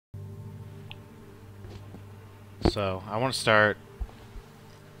So I want to start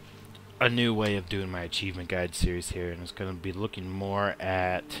a new way of doing my achievement guide series here, and it's going to be looking more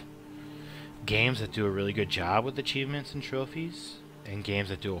at games that do a really good job with achievements and trophies, and games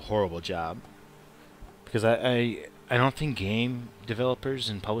that do a horrible job. Because I don't think game developers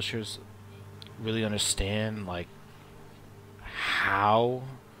and publishers really understand like how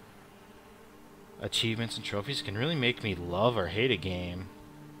achievements and trophies can really make me love or hate a game.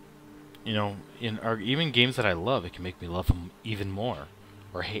 You know, or even games that I love, it can make me love them even more,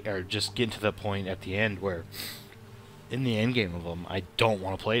 or hate, or just get to the point at the end where, in the end game of them, I don't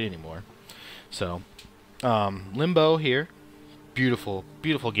want to play it anymore. So, Limbo here, beautiful,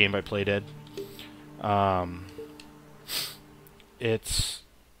 beautiful game by Playdead. It's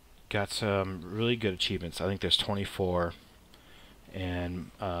got some really good achievements. I think there's 24,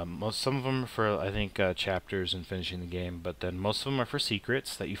 and some of them are for I think chapters and finishing the game, but then most of them are for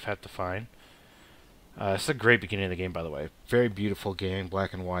secrets that you've had to find. It's a great beginning of the game, by the way. Very beautiful game,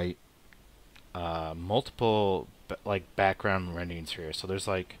 black and white. Multiple like background renderings here. So there's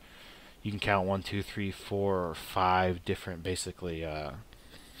like you can count 1, 2, 3, 4, or 5 different basically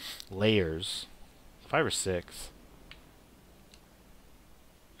layers, 5 or 6.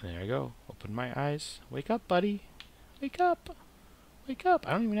 And there I go. Open my eyes. Wake up, buddy. Wake up. Wake up.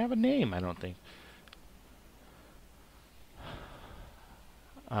 I don't even have a name, I don't think.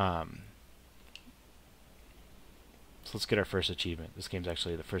 So let's get our first achievement. This game's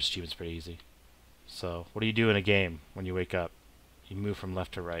actually, the first achievement's pretty easy. So, what do you do in a game when you wake up? You move from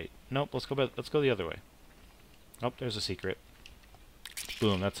left to right. Nope, let's go the other way. Oh, there's a secret.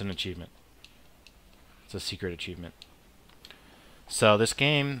 Boom, that's an achievement. It's a secret achievement. So this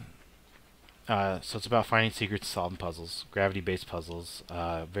game, so it's about finding secrets, solving puzzles, gravity-based puzzles,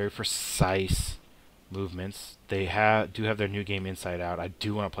 very precise movements. They do have their new game Inside Out. I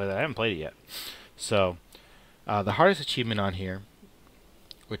do want to play that. I haven't played it yet. So the hardest achievement on here,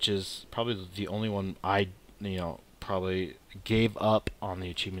 which is probably the only one I, probably gave up on the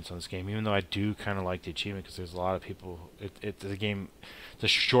achievements on this game, even though I do kind of like the achievement because there's a lot of people. It's a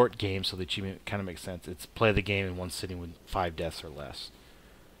short game, so the achievement kind of makes sense. It's play the game in one sitting with 5 deaths or less.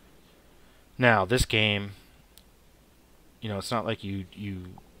 Now this game, it's not like you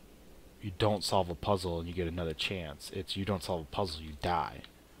don't solve a puzzle and you get another chance. It's you don't solve a puzzle, you die.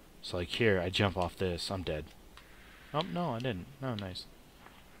 So like here, I jump off this, I'm dead. Oh no, I didn't. No, nice.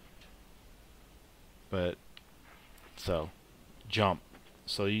 But so jump.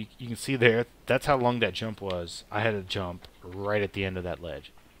 So you can see there, that's how long that jump was. I had to jump right at the end of that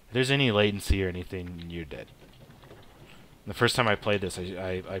ledge. If there's any latency or anything, you're dead. The first time I played this,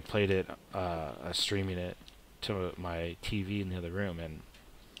 I played it, streaming it to my TV in the other room, and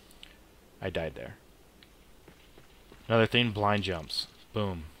I died there. Another thing, blind jumps.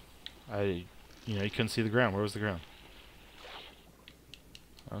 Boom. You couldn't see the ground. Where was the ground?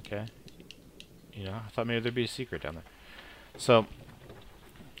 Okay. I thought maybe there'd be a secret down there. So,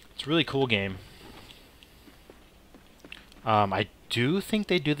 it's a really cool game. I do think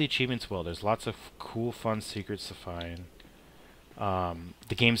they do the achievements well. There's lots of cool, fun secrets to find.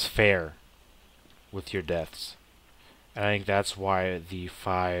 The game's fair with your deaths. And I think that's why the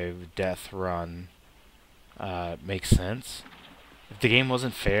 5 death run makes sense. If the game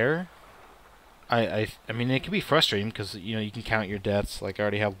wasn't fair, I mean, it can be frustrating because you can count your deaths. Like I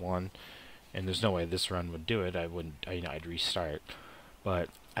already have 1, and there's no way this run would do it. I wouldn't. I'd restart. But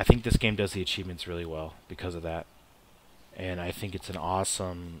I think this game does the achievements really well because of that. And I think it's an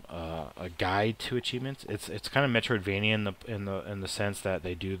awesome a guide to achievements. It's kind of Metroidvania in the sense that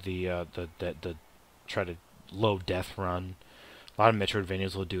they do the try to low death run. A lot of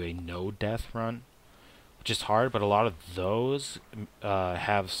Metroidvanias will do a no death run, which is hard. But a lot of those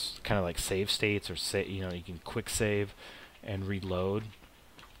have kind of like save states, or you can quick save and reload.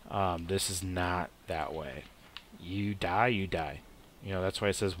 This is not that way. You die, you die. That's why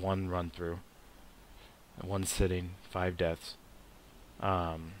it says 1 run through. 1 sitting, 5 deaths.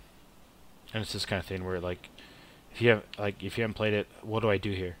 And it's this kind of thing where like if you haven't played it, what do I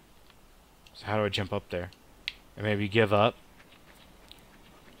do here? So how do I jump up there? And maybe you give up.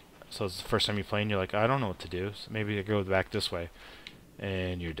 So it's the first time you're playing, you're like, I don't know what to do. So maybe I go back this way,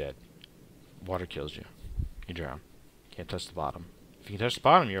 and you're dead. Water kills you. You drown. Can't touch the bottom. If you can touch the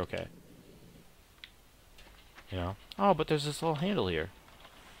bottom, you're okay. Oh, but there's this little handle here.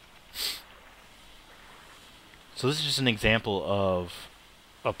 So this is just an example of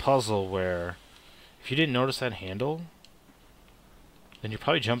a puzzle where if you didn't notice that handle, then you're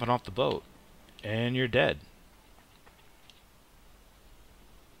probably jumping off the boat and you're dead.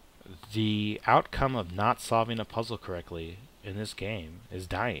 The outcome of not solving a puzzle correctly in this game is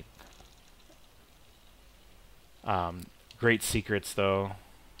dying. Great secrets though.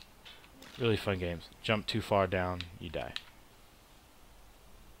 Really fun games. Jump too far down, you die.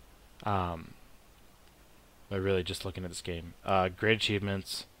 But really, just looking at this game, great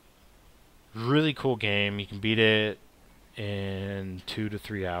achievements. Really cool game. You can beat it in 2 to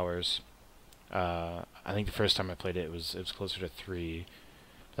 3 hours. I think the first time I played it, it was closer to 3.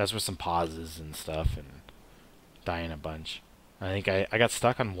 That's with some pauses and stuff and dying a bunch. I think I got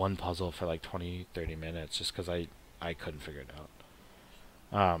stuck on one puzzle for like 20-30 minutes just because I couldn't figure it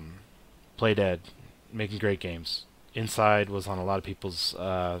out. Play Dead, making great games. Inside was on a lot of people's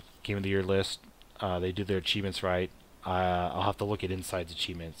Game of the Year list. They do their achievements right. I'll have to look at Inside's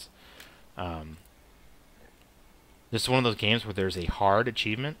achievements. This is one of those games where there's a hard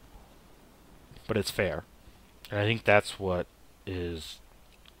achievement, but it's fair. And I think that's what is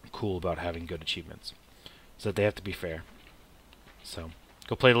cool about having good achievements, is that they have to be fair. So,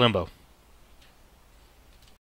 go play Limbo.